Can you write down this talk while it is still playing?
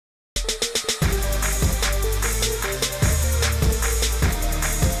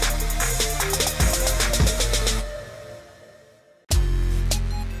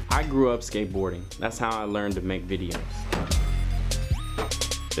grew up skateboarding. That's how I learned to make videos.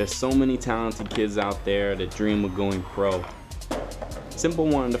 There's so many talented kids out there that dream of going pro. Simple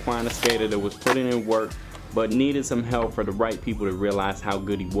wanted to find a skater that was putting in work but needed some help for the right people to realize how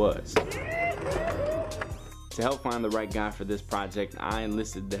good he was. To help find the right guy for this project, I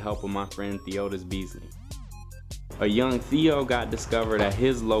enlisted the help of my friend Theodis Beasley. A young Theo got discovered at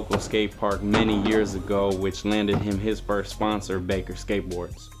his local skate park many years ago, which landed him his first sponsor, Baker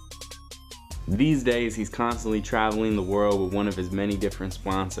Skateboards. These days, he's constantly traveling the world with one of his many different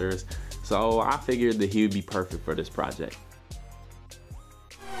sponsors, so I figured that he would be perfect for this project.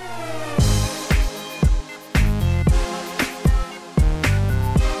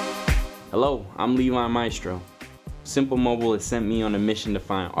 Hello, I'm Levi Maestro. Simple Mobile has sent me on a mission to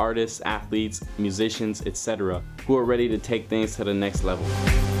find artists, athletes, musicians, etc. who are ready to take things to the next level.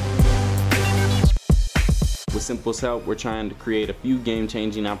 With Simple's help, we're trying to create a few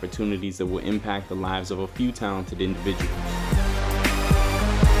game-changing opportunities that will impact the lives of a few talented individuals.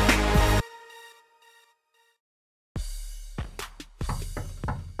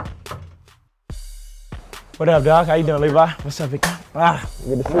 What up, dog? How you doing, Levi? What's up, big guy?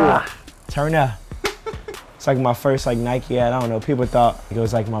 Good to see you. Turn up. It's like my first Nike ad. I don't know, people thought it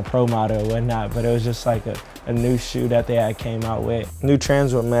was like my pro model or whatnot, but it was just like a new shoe that they had came out with. New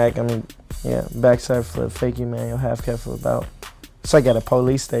trans with Mac, yeah, backside flip, fakie manual, half cat flip out. It's like at a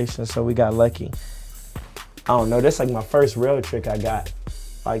police station, so we got lucky. I don't know, this is like my first real trick I got.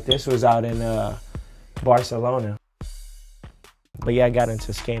 Like this was out in Barcelona. But yeah, I got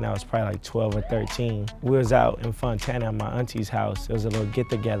into skating, I was probably like 12 or 13. We was out in Fontana at my auntie's house. It was a little get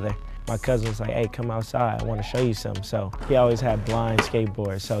together. My cousin was like, hey, come outside, I want to show you something. So he always had blind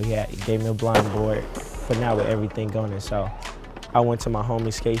skateboards. So he gave me a blind board, but now with everything going in. So I went to my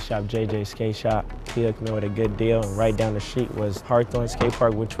homie skate shop, JJ Skate Shop. He hooked me with a good deal, and right down the street was Hawthorne Skate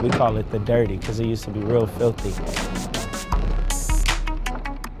Park, which we call it the Dirty, because it used to be real filthy.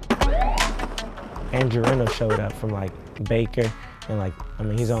 Andrew Reynolds showed up from Baker, and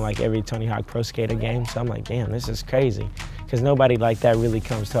he's on every Tony Hawk Pro Skater game. So I'm like, damn, this is crazy. Because nobody like that really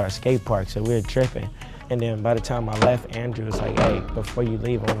comes to our skate park, so we were tripping. And then by the time I left, Andrew was like, hey, before you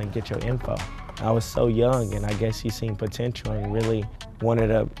leave, I want to get your info. I was so young, and I guess he seen potential and really wanted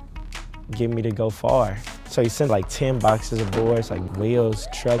to get me to go far. So he sent 10 boxes of boards, wheels,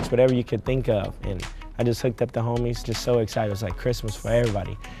 trucks, whatever you could think of. And I just hooked up the homies, just so excited. It was like Christmas for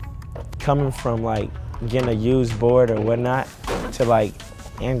everybody. Coming from getting a used board or whatnot to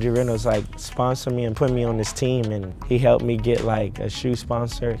Andrew Reynolds sponsored me and put me on this team, and he helped me get a shoe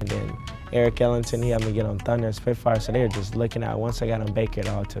sponsor. And then Eric Ellington, he helped me get on Thunder and Spitfire, so they were just looking out. Once I got on Baker, it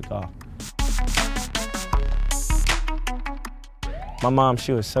all took off. My mom,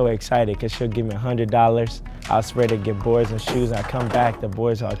 she was so excited because she'll give me $100. I was ready to get boards and shoes. I come back, the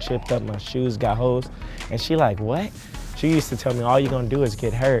boards all chipped up, my shoes got holes. And she like, what? She used to tell me, all you're gonna do is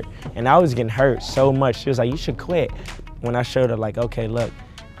get hurt. And I was getting hurt so much. She was like, you should quit. When I showed her okay, look,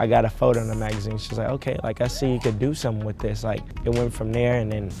 I got a photo in the magazine. She was like, okay, I see you could do something with this. It went from there,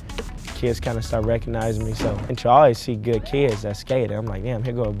 and then kids kind of start recognizing me. So, and you always see good kids that skate. I'm like, damn,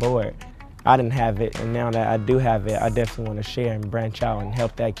 here go a board. I didn't have it, and now that I do have it, I definitely want to share and branch out and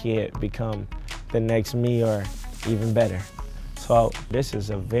help that kid become the next me or even better. So this is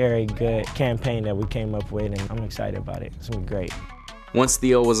a very good campaign that we came up with, and I'm excited about it. It's gonna be great. Once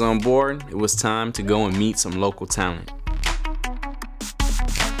Theo was on board, it was time to go and meet some local talent.